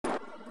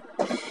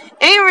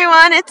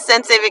everyone, it's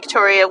Sensei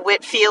Victoria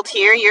Whitfield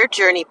here, your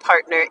journey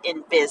partner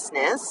in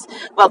business,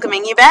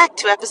 welcoming you back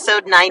to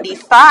episode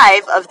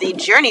 95 of the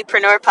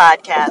Journeypreneur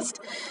podcast.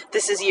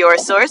 This is your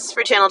source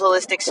for channeled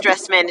holistic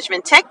stress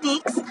management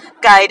techniques,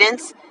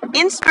 guidance,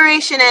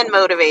 inspiration, and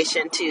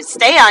motivation to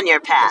stay on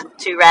your path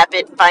to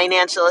rapid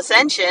financial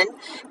ascension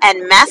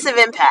and massive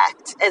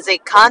impact as a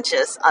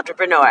conscious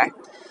entrepreneur.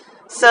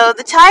 So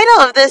the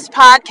title of this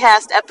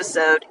podcast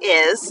episode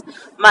is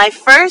My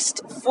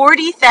First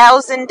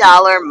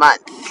 $40,000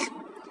 Month.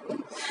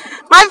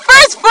 My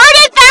first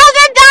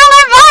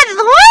 $40,000 month!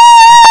 Woo!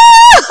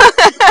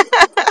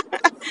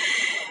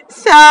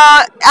 So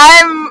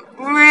I'm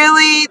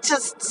really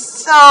just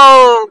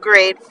so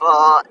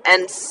grateful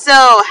and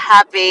so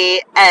happy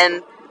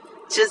and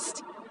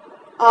just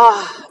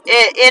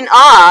in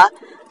awe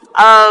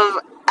of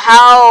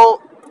how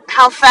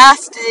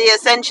fast the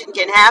ascension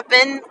can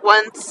happen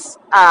once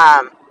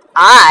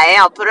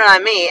I'll put it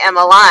on me, am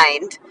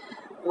aligned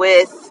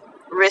with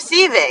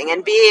receiving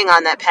and being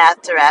on that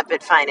path to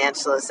rapid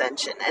financial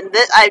ascension. And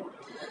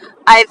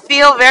I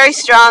feel very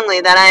strongly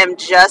that I am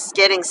just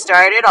getting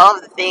started. All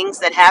of the things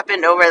that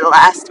happened over the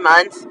last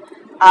month,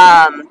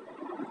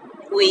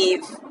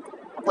 we've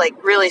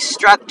really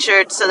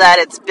structured so that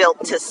it's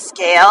built to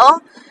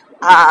scale,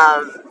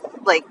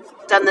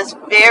 done this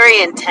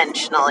very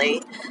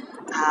intentionally.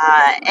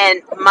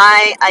 And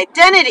my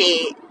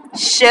identity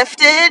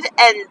shifted,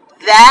 and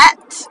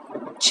that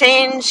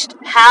changed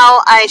how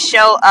I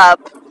show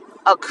up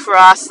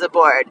across the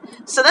board.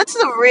 So that's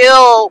the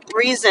real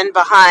reason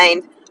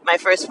behind my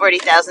first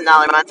 $40,000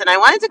 month. And I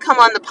wanted to come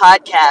on the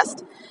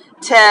podcast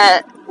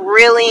to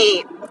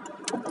really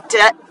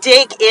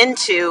dig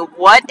into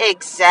what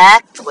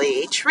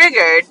exactly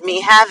triggered me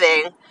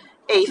having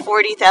a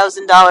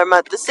 $40,000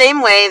 month, the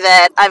same way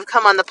that I've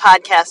come on the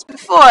podcast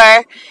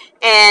before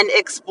and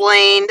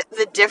explained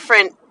the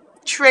different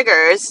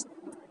triggers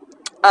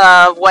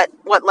of what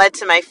led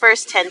to my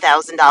first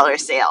 $10,000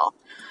 sale.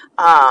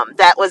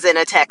 That was in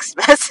a text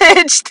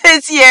message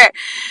this year.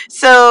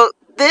 So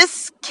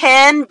this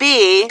can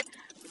be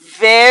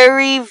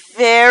very,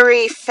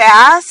 very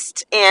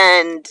fast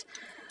and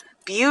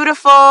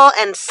beautiful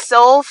and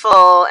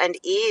soulful and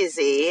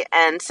easy.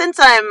 And since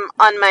I'm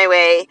on my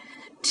way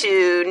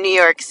to New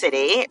York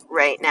City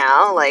right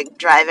now,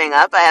 driving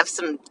up, I have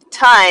some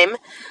time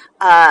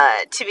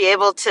to be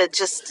able to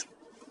just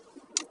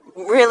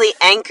really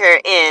anchor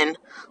in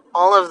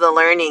all of the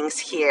learnings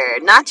here,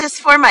 not just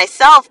for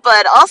myself,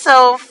 but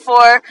also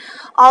for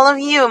all of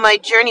you, my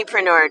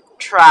Journeypreneur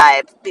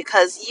tribe,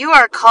 because you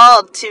are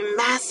called to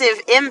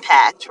massive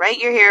impact, right?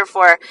 You're here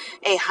for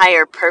a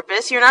higher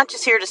purpose. You're not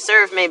just here to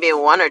serve maybe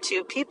one or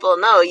two people.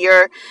 No,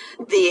 you're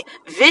the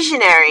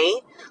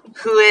visionary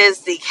who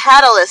is the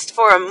catalyst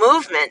for a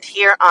movement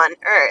here on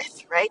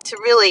earth, right? To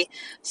really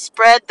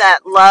spread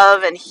that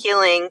love and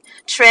healing,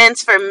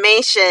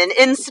 transformation,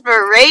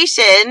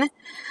 inspiration,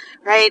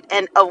 right?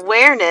 And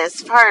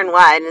awareness far and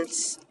wide. And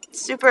it's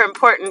super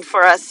important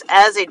for us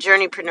as a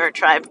Journeypreneur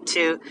tribe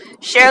to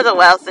share the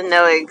wealth and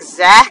know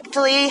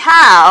exactly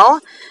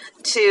how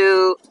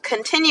to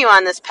continue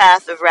on this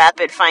path of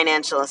rapid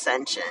financial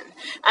ascension.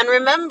 And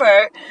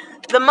remember,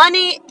 the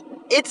money,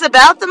 it's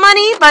about the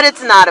money, but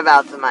it's not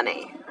about the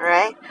money.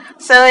 Right?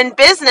 So in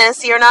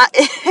business,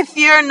 if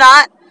you're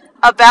not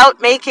about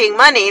making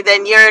money,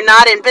 then you're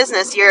not in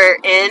business, you're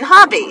in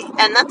hobby.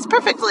 And that's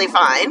perfectly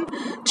fine.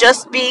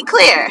 Just be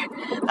clear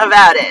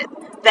about it.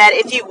 That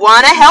if you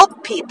want to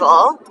help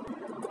people,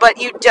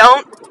 but you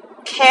don't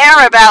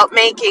care about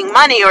making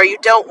money, or you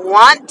don't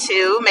want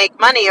to make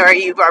money, or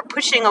you are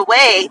pushing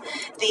away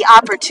the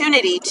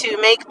opportunity to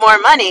make more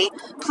money,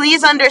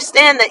 please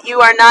understand that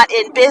you are not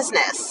in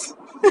business.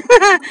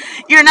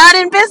 You're not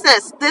in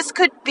business. This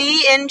could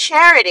be in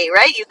charity,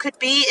 right? You could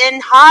be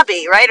in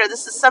hobby, right? Or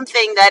this is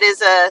something that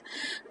is a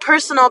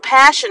personal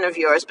passion of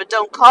yours, but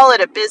don't call it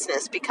a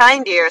business. Be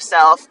kind to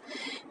yourself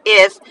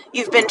if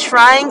you've been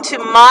trying to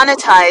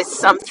monetize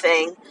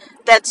something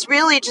that's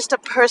really just a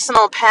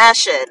personal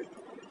passion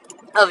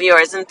of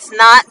yours, and it's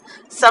not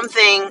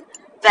something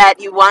that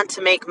you want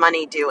to make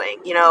money doing.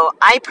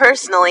 I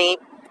personally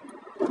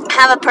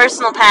have a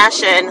personal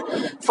passion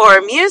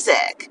for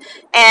music,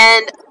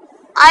 and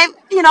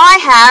I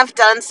have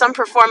done some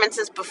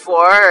performances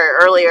before or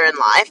earlier in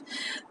life,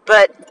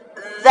 but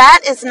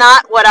that is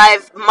not what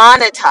I've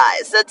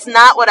monetized. That's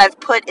not what I've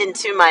put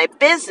into my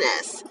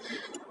business,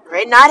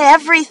 right? Not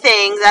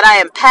everything that I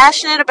am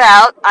passionate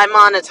about, I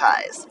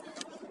monetize.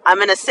 I'm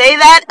going to say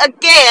that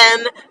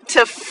again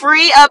to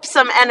free up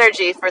some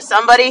energy for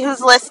somebody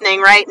who's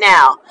listening right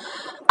now.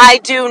 I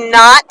do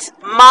not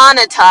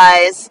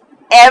monetize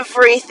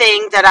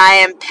everything that I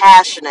am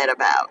passionate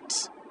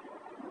about.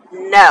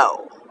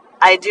 No.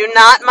 I do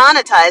not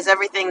monetize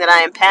everything that I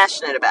am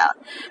passionate about,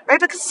 right?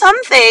 Because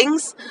some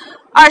things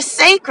are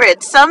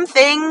sacred. Some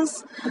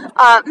things,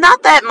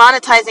 not that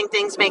monetizing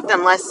things make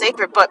them less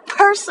sacred, but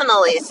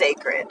personally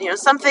sacred.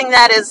 Something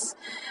that is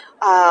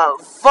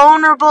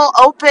vulnerable,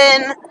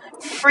 open,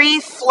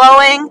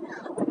 free-flowing.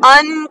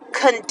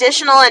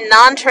 unconditional and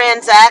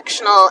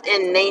non-transactional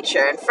in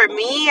nature. And for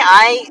me,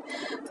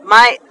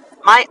 my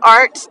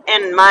art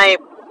and my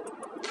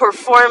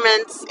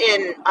performance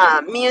in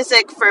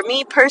music, for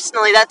me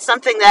personally, that's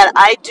something that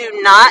I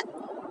do not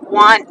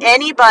want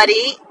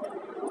anybody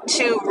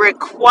to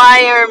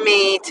require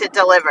me to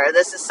deliver.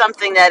 This is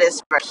something that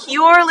is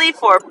purely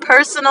for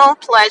personal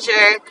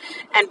pleasure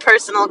and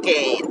personal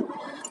gain.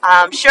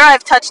 Sure,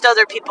 I've touched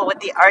other people with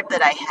the art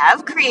that I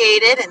have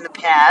created in the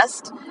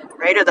past,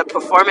 right, or the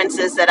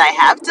performances that I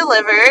have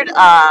delivered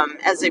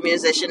as a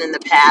musician in the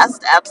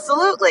past,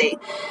 absolutely.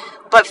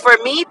 But for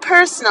me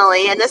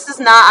personally, and this is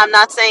not, I'm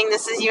not saying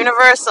this is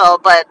universal,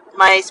 but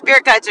my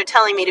spirit guides are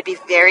telling me to be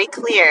very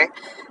clear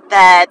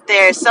that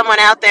there's someone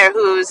out there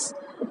who's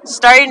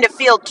starting to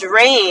feel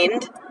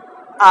drained,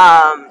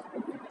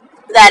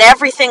 that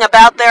everything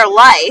about their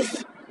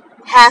life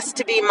has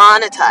to be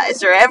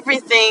monetized, or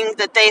everything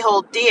that they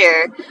hold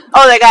dear,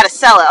 oh, they got to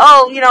sell it.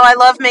 Oh, I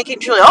love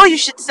making jewelry. Oh, you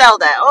should sell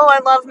that. Oh, I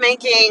love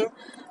making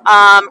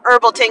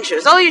herbal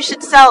tinctures. Oh, you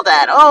should sell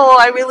that. Oh,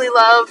 I really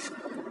love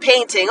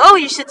painting. Oh,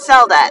 you should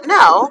sell that.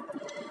 No,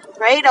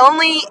 right?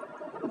 Only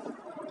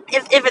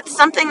if it's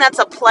something that's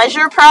a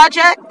pleasure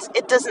project,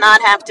 it does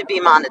not have to be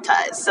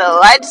monetized. So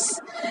I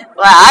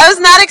was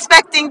not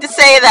expecting to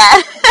say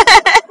that.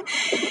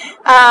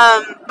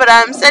 But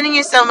I'm sending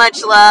you so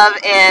much love,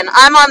 and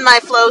I'm on my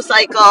flow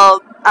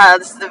cycle.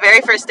 This is the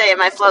very first day of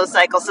my flow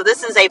cycle, so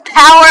this is a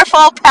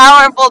powerful,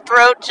 powerful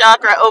throat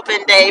chakra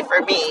open day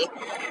for me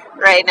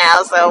right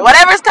now. So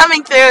whatever's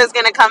coming through is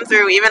going to come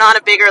through even on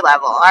a bigger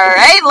level. All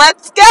right,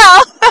 let's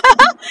go.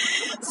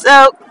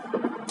 So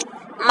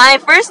my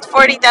first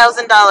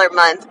 $40,000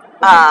 month,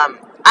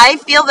 I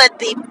feel that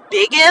the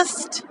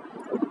biggest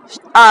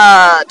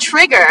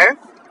trigger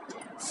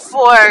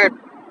for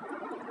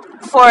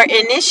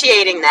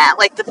initiating that,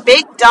 like the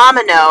big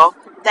domino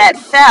that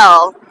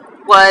fell,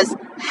 was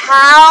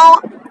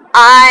how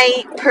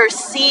I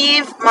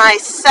perceive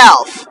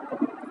myself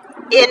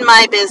in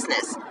my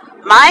business.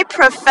 My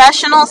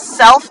professional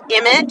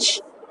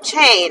self-image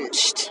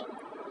changed.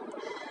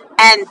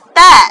 And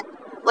that,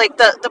 like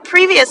the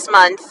previous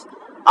month,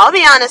 I'll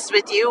be honest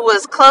with you,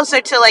 was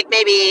closer to like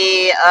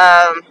maybe,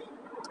 I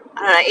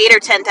don't know, $8,000 or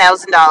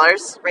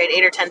 $10,000, right?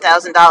 $8,000 or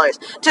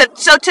 $10,000.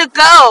 So to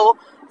go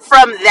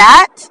from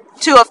that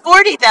to a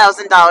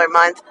 $40,000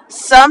 month,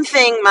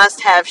 something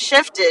must have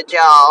shifted,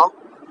 y'all.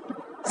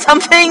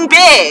 Something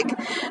big,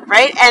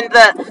 right? And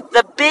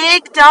the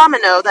big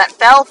domino that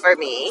fell for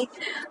me,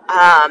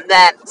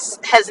 that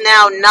has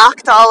now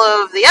knocked all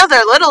of the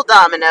other little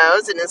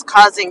dominoes and is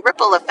causing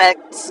ripple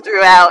effects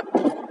throughout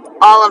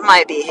all of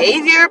my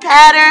behavior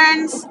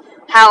patterns,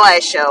 how I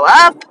show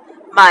up,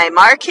 my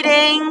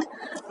marketing,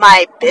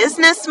 my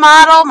business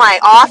model, my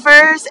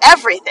offers,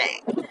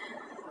 everything.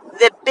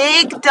 The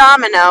big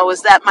domino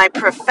was that my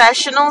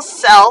professional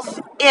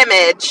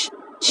self-image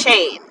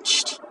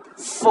changed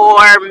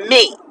for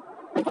me.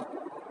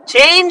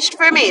 Changed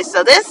for me.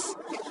 So this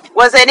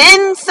was an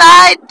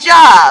inside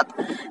job.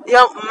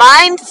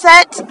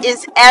 Mindset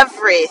is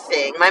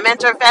everything. My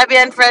mentor,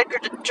 Fabienne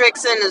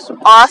Fredrickson, is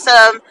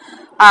awesome.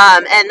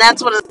 And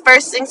that's one of the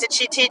first things that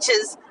she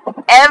teaches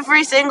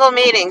every single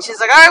meeting.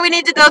 She's like, all right, we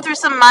need to go through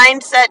some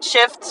mindset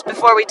shifts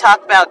before we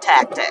talk about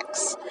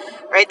tactics.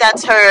 Right?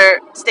 That's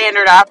her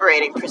standard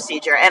operating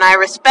procedure. And I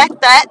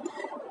respect that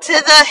to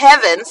the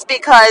heavens,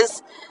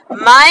 because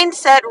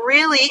mindset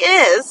really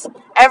is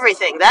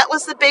everything. That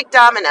was the big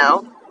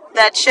domino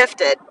that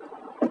shifted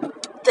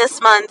this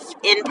month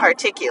in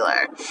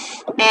particular.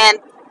 And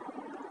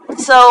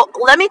so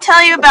let me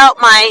tell you about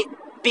my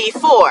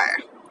before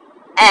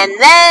and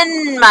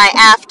then my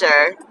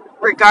after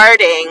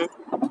regarding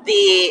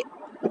the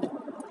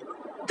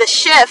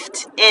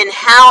shift in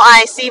how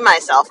I see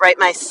myself, right?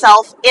 My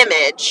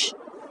self-image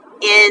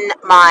in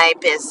my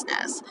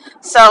business.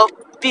 So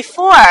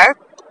before,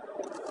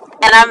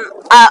 and I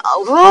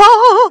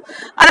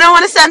don't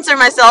want to censor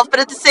myself,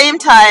 but at the same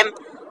time,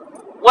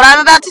 what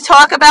I'm about to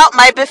talk about,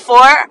 my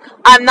before,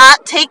 I'm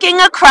not taking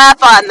a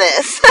crap on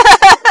this.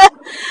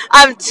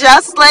 I'm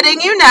just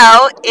letting you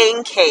know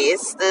in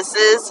case this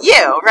is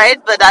you, right?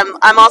 But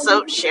I'm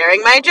also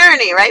sharing my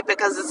journey, right?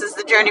 Because this is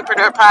the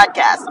Journeypreneur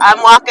podcast.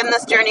 I'm walking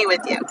this journey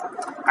with you.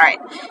 All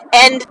right.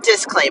 End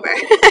disclaimer.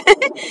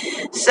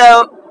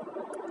 So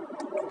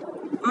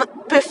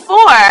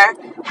before,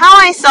 how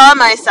I saw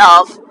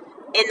myself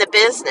in the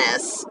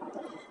business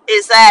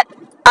is that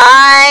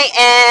I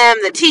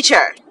am the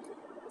teacher.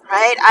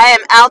 Right? I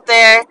am out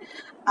there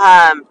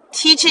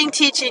teaching.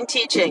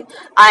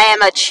 I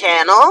am a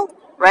channel,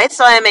 right?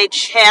 So I am a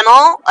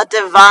channel, a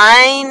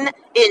divine,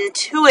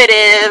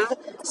 intuitive,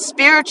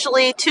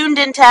 spiritually tuned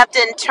in, tapped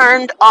in,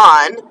 turned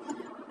on,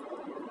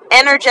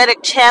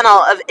 energetic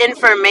channel of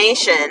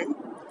information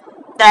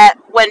that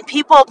when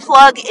people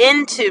plug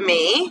into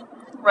me,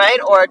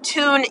 right, or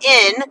tune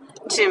in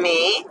to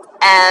me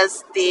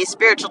as the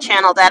spiritual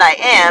channel that I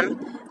am,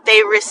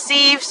 they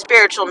receive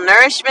spiritual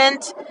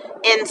nourishment,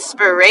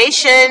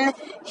 inspiration,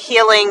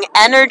 healing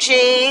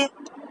energy,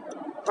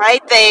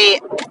 right? They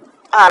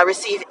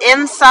receive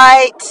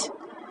insight,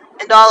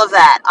 and all of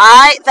that.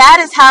 That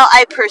is how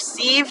I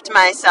perceived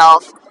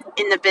myself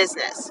in the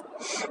business.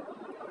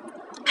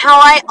 How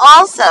I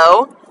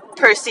also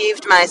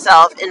perceived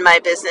myself in my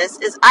business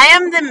is I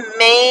am the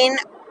main,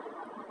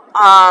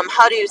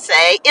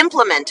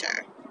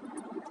 implementer.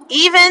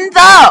 Even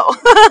though,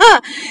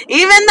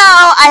 even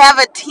though I have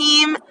a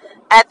team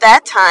at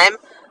that time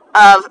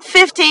of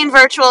 15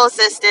 virtual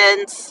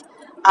assistants,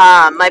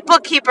 my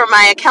bookkeeper,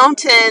 my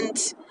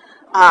accountant,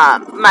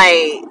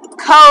 my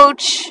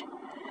coach,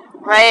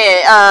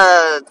 right?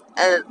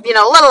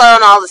 Let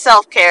alone all the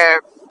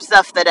self-care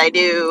stuff that I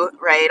do,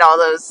 right? All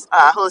those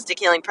holistic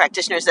healing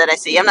practitioners that I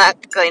see. I'm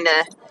not going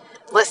to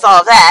list all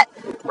of that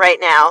right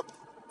now.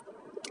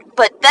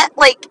 But that,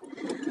 like,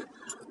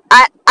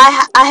 I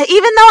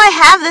even though I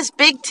have this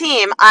big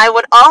team, I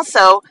would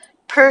also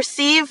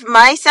perceive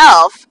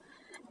myself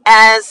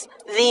as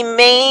the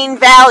main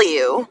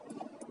value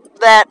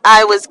that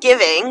I was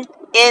giving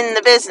in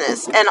the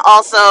business, and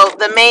also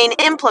the main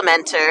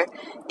implementer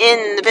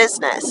in the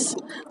business.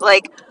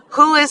 Like,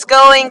 who is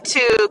going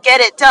to get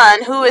it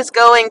done? Who is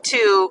going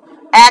to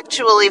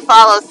actually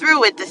follow through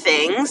with the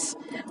things?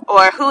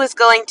 Or who is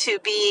going to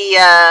be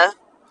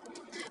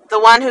the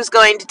one who's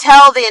going to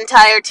tell the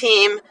entire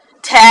team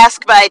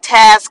task by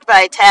task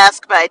by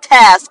task by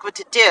task what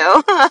to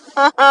do?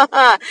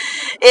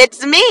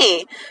 It's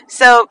me.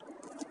 So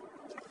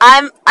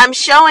I'm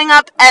showing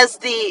up as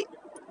the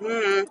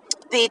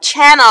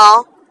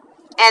channel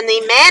and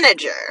the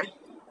manager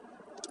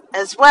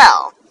as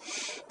well.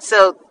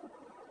 So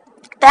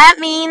that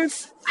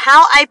means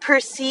how I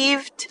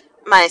perceived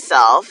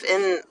myself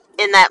in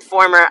that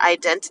former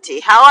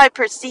identity. How I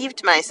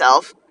perceived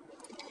myself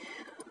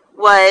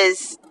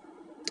was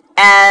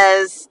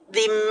as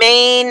the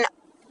main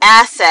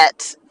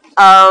asset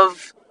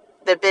of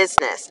the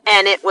business.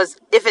 And it was,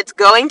 if it's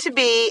going to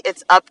be,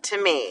 it's up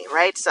to me,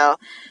 right? So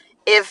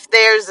if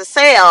there's a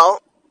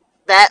sale,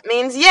 that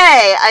means,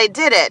 yay, I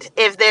did it.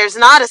 If there's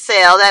not a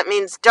sale, that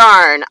means,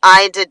 darn,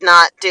 I did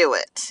not do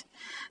it.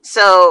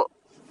 So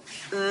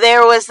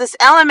there was this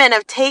element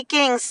of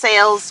taking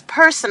sales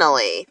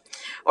personally,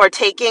 or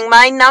taking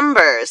my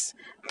numbers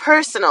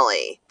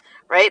personally,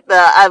 right?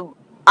 But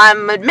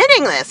I'm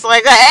admitting this.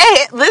 Like,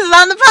 hey, this is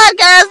on the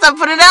podcast. I'm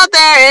putting it out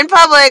there in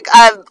public.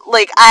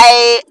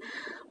 I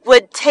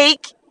would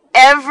take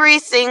every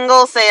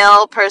single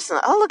sale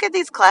personally. Oh, look at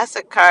these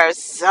classic cars.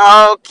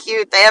 So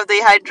cute. They have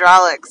the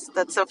hydraulics.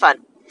 That's so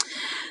fun.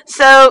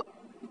 So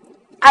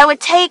I would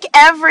take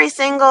every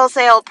single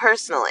sale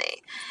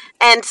personally.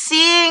 And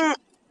seeing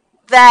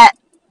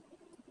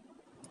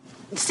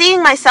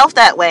myself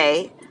that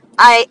way,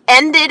 I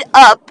ended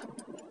up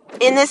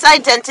in this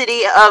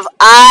identity of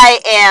I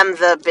am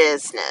the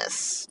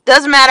business.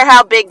 Doesn't matter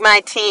how big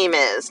my team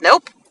is.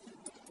 Nope.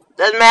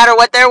 Doesn't matter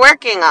what they're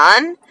working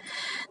on.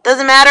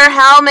 Doesn't matter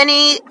how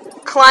many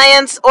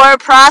clients or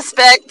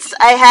prospects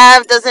I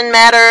have. Doesn't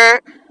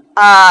matter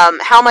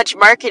how much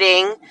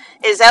marketing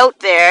is out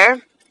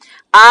there.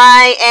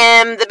 I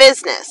am the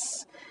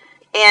business.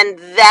 And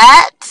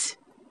that,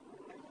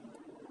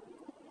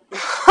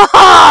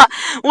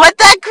 what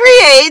that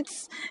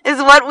creates is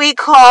what we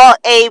call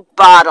a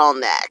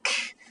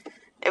bottleneck.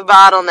 A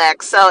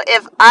bottleneck. So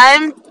if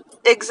I'm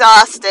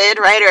exhausted,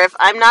 right, or if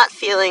I'm not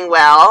feeling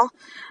well,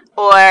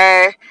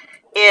 or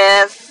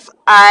if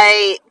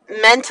I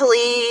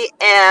mentally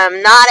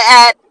am not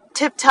at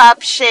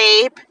tip-top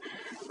shape,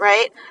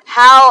 right,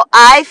 how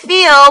I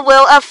feel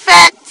will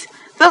affect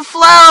the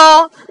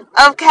flow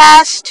of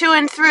cash to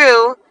and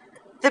through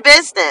the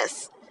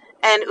business.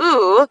 And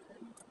ooh,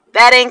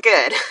 that ain't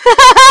good.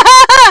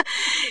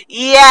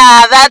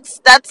 Yeah,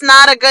 that's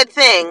not a good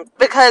thing,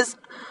 because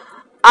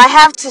I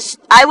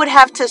would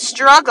have to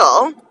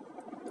struggle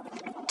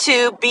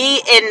to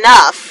be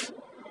enough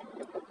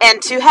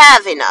and to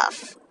have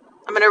enough.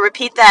 I'm going to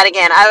repeat that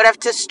again. I would have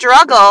to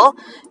struggle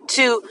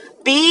to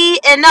be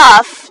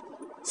enough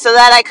so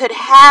that I could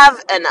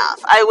have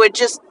enough. I would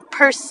just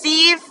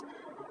perceive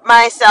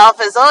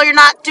myself as, oh, you're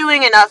not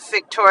doing enough,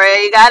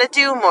 Victoria. You got to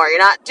do more. You're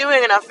not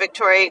doing enough,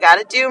 Victoria. You got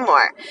to do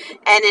more.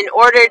 And in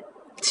order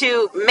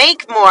to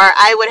make more,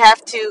 I would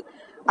have to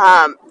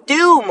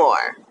do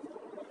more.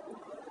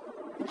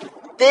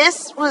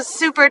 This was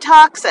super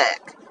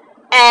toxic.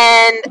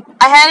 And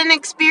I had an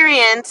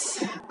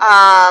experience,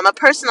 a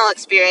personal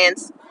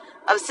experience,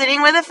 of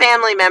sitting with a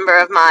family member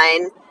of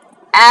mine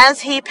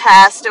as he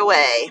passed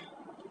away.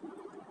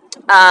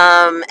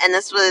 And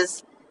this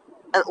was,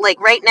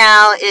 right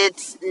now,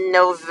 it's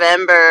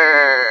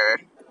November.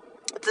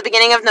 It's the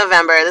beginning of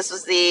November. This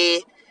was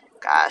the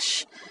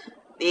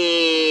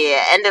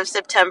end of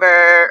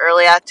September,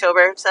 early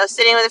October. So I was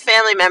sitting with a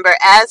family member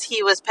as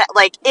he was,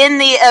 in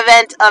the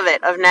event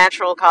of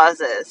natural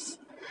causes.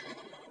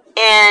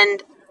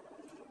 And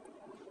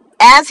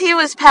as he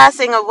was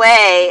passing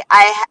away,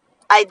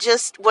 I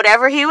just,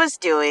 whatever he was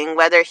doing,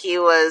 whether he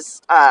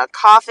was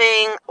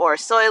coughing or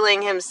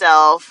soiling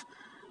himself,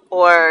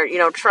 or,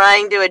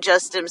 trying to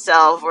adjust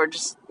himself, or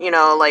just,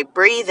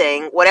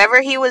 breathing,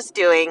 whatever he was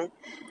doing,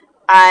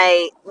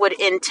 I would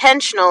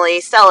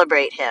intentionally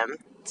celebrate him.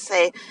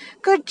 say,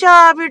 "Good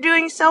job, you're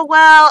doing so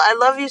well, I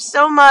love you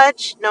so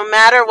much," no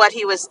matter what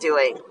he was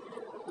doing,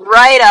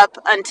 right up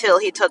until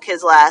he took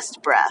his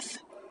last breath.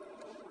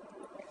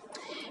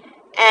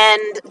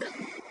 And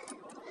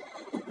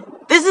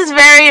this is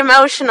very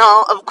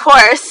emotional, of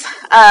course,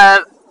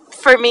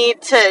 for me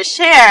to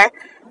share,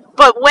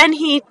 but when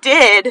he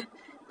did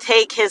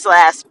take his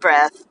last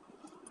breath,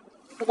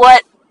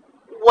 what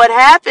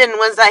happened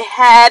was I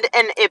had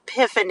an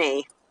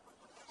epiphany.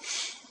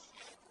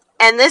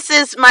 And this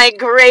is my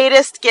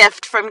greatest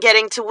gift from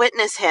getting to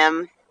witness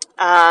him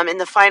in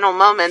the final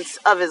moments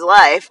of his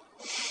life.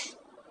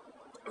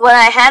 What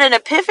I had an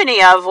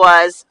epiphany of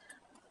was,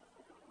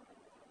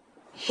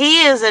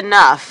 he is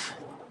enough.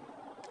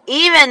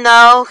 Even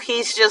though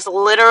he's just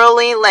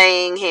literally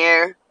laying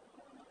here,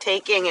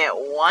 taking it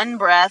one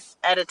breath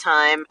at a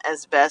time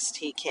as best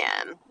he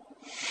can.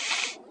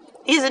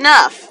 He's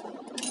enough.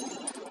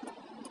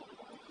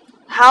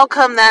 How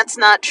come that's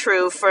not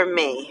true for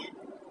me?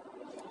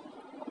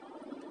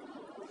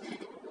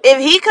 If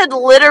he could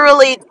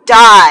literally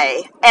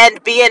die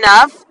and be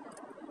enough,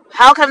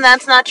 how come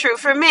that's not true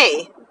for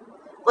me?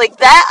 Like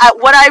that,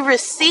 what I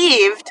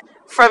received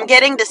from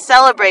getting to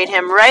celebrate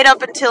him right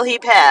up until he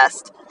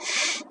passed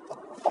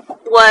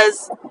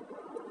was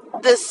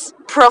this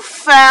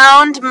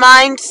profound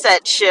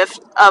mindset shift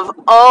of,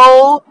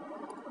 oh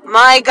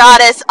my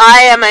goddess,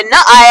 I am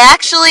enough. I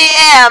actually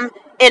am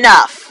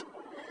enough.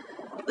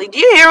 Like, do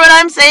you hear what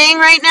I'm saying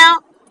right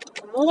now?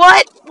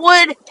 What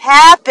would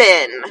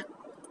happen?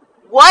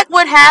 What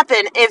would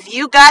happen if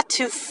you got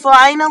to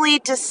finally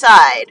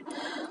decide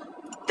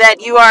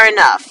that you are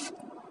enough?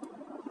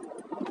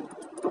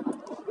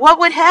 What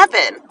would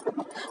happen?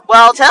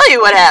 Well, I'll tell you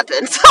what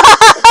happens.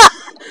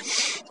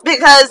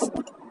 Because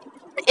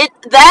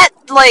that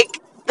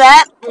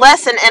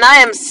lesson, and I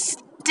am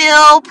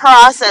still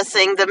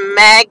processing the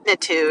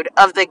magnitude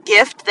of the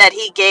gift that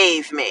he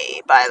gave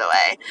me, by the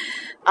way.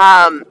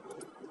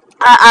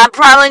 I'm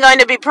probably going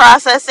to be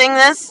processing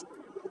this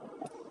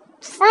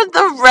for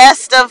the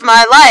rest of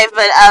my life,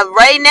 but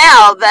right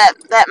now,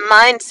 that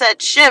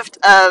mindset shift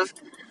of,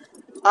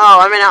 oh,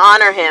 I'm going to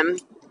honor him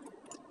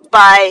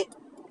by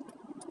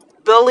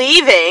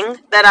believing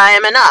that I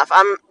am enough.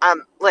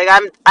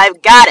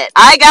 I've got it.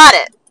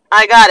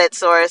 I got it,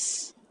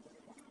 Source.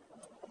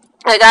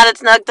 I got it,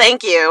 Snug.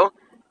 Thank you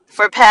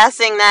for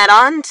passing that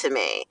on to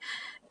me.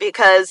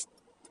 Because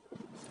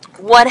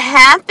what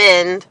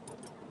happened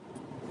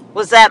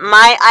was that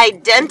my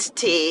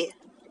identity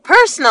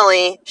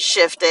personally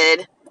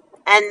shifted,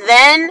 and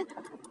then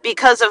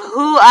because of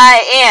who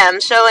I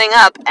am showing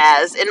up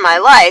as in my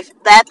life,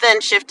 that then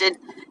shifted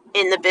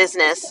in the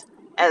business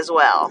as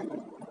well.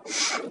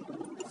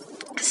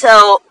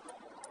 So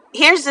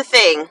here's the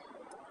thing.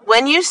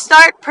 When you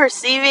start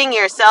perceiving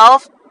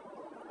yourself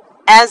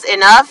as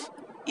enough,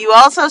 you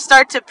also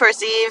start to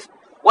perceive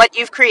what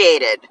you've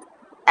created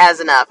as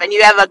enough. And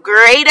you have a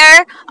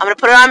greater, I'm going to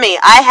put it on me,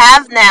 I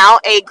have now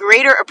a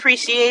greater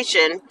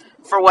appreciation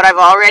for what I've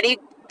already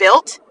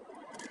built,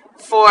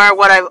 for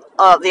what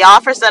the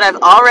offers that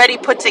I've already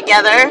put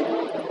together,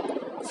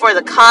 for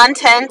the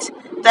content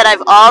that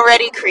I've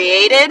already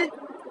created.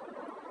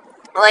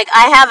 Like,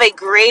 I have a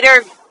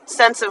greater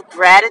sense of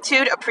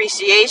gratitude,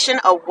 appreciation,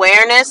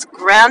 awareness,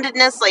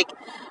 groundedness. Like,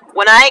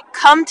 when I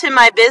come to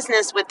my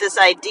business with this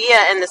idea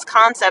and this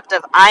concept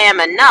of I am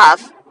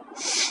enough,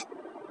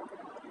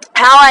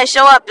 how I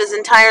show up is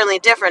entirely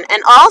different.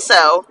 And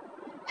also,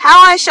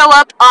 how I show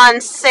up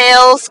on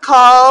sales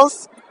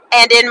calls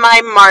and in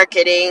my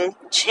marketing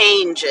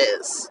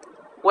changes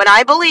when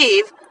I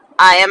believe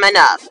I am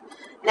enough.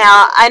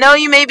 Now, I know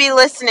you may be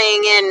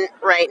listening in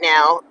right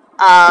now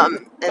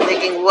and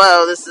thinking,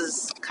 whoa, this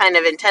is kind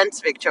of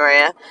intense,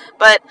 Victoria.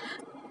 But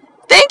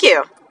thank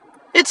you.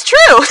 It's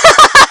true.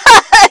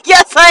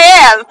 Yes, I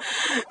am.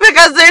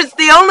 Because there's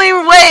the only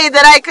way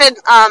that I could,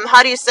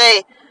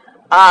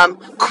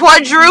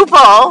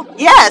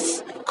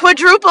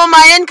 quadruple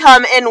my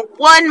income in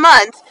 1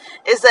 month,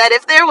 is that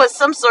if there was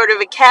some sort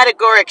of a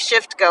categoric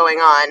shift going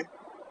on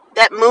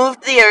that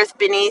moved the earth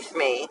beneath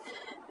me.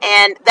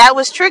 And that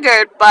was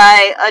triggered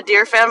by a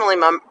dear family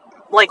member,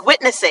 like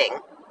witnessing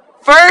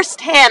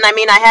firsthand. I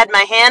mean, I had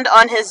my hand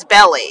on his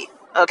belly,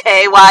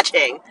 okay,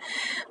 watching.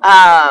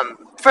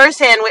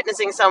 Firsthand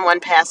witnessing someone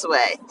pass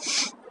away.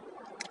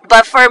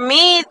 But for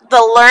me,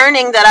 the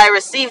learning that I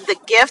received, the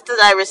gift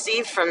that I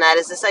received from that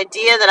is this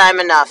idea that I'm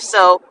enough.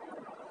 So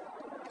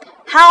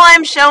how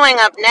I'm showing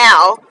up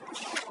now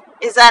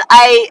is that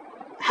I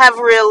have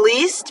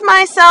released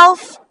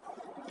myself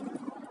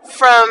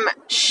from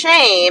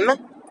shame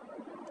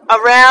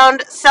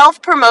around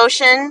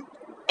self-promotion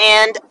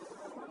and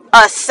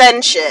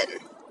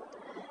ascension.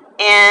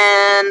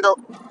 And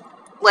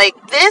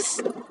like this,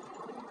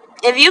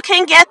 if you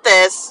can get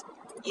this,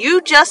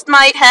 you just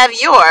might have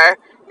your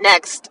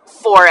next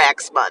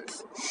 4X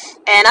month.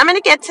 And I'm going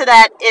to get to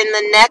that in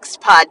the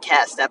next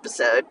podcast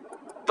episode.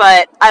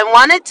 But I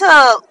wanted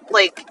to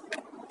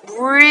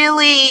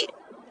really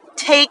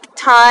take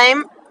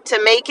time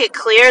to make it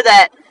clear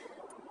that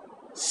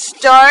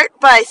Start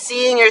by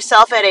seeing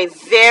yourself at a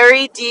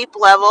very deep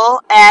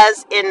level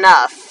as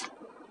enough,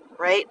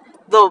 right?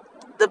 The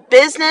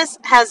business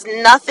has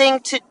nothing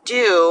to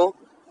do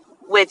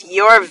with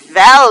your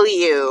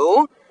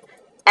value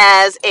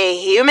as a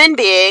human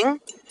being,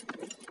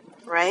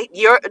 right?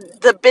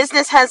 The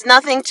business has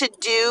nothing to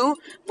do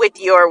with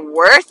your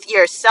worth,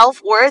 your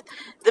self-worth.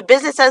 The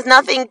business has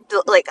nothing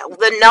to, like,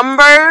 the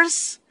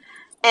numbers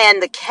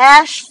and the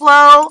cash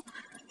flow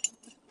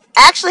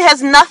actually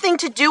has nothing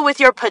to do with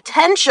your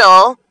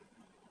potential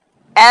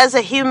as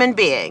a human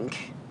being,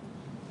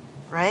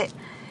 right?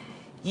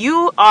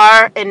 You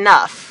are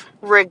enough.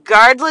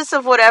 Regardless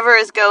of whatever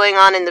is going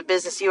on in the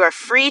business, you are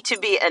free to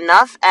be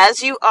enough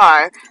as you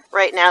are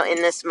right now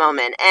in this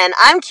moment. And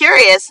I'm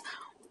curious,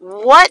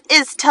 what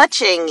is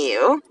touching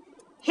you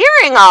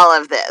hearing all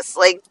of this?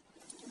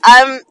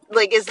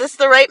 Is this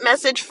the right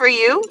message for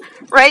you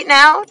right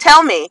now?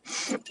 Tell me.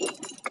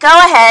 Go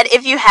ahead,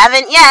 if you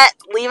haven't yet,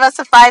 leave us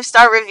a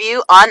 5-star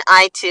review on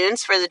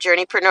iTunes for the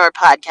Journeypreneur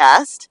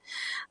podcast.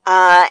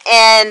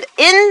 And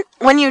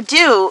when you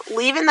do,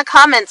 leave in the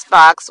comments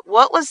box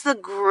what was the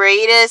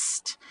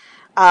greatest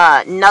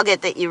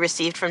nugget that you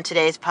received from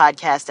today's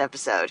podcast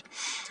episode.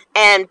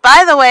 And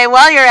by the way,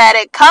 while you're at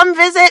it, come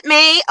visit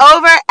me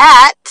over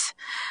at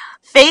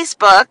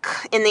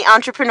Facebook in the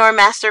Entrepreneur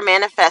Master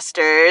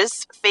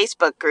Manifestors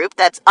Facebook group.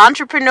 That's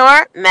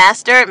Entrepreneur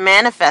Master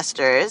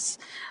Manifestors.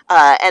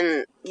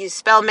 And you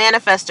spell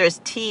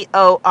manifestors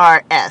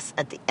TORS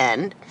at the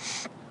end.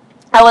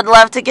 I would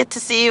love to get to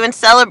see you and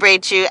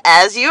celebrate you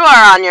as you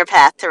are on your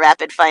path to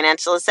rapid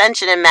financial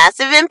ascension and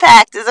massive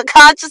impact as a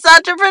conscious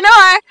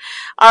entrepreneur.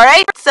 All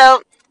right,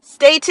 so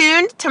stay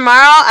tuned.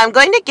 Tomorrow I'm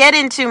going to get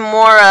into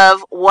more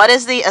of what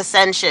is the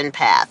ascension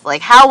path.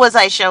 Like, how was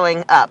I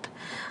showing up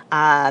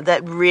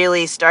that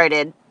really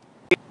started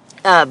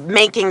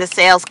making the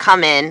sales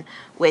come in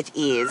with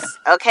ease.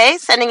 Okay,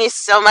 sending you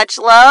so much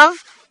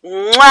love.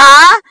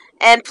 Mwah!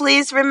 And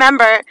please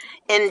remember,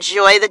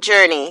 enjoy the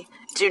journey.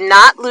 Do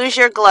not lose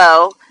your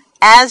glow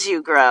as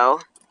you grow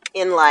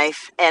in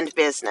life and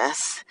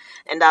business.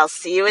 And I'll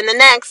see you in the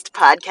next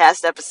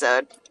podcast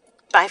episode.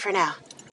 Bye for now.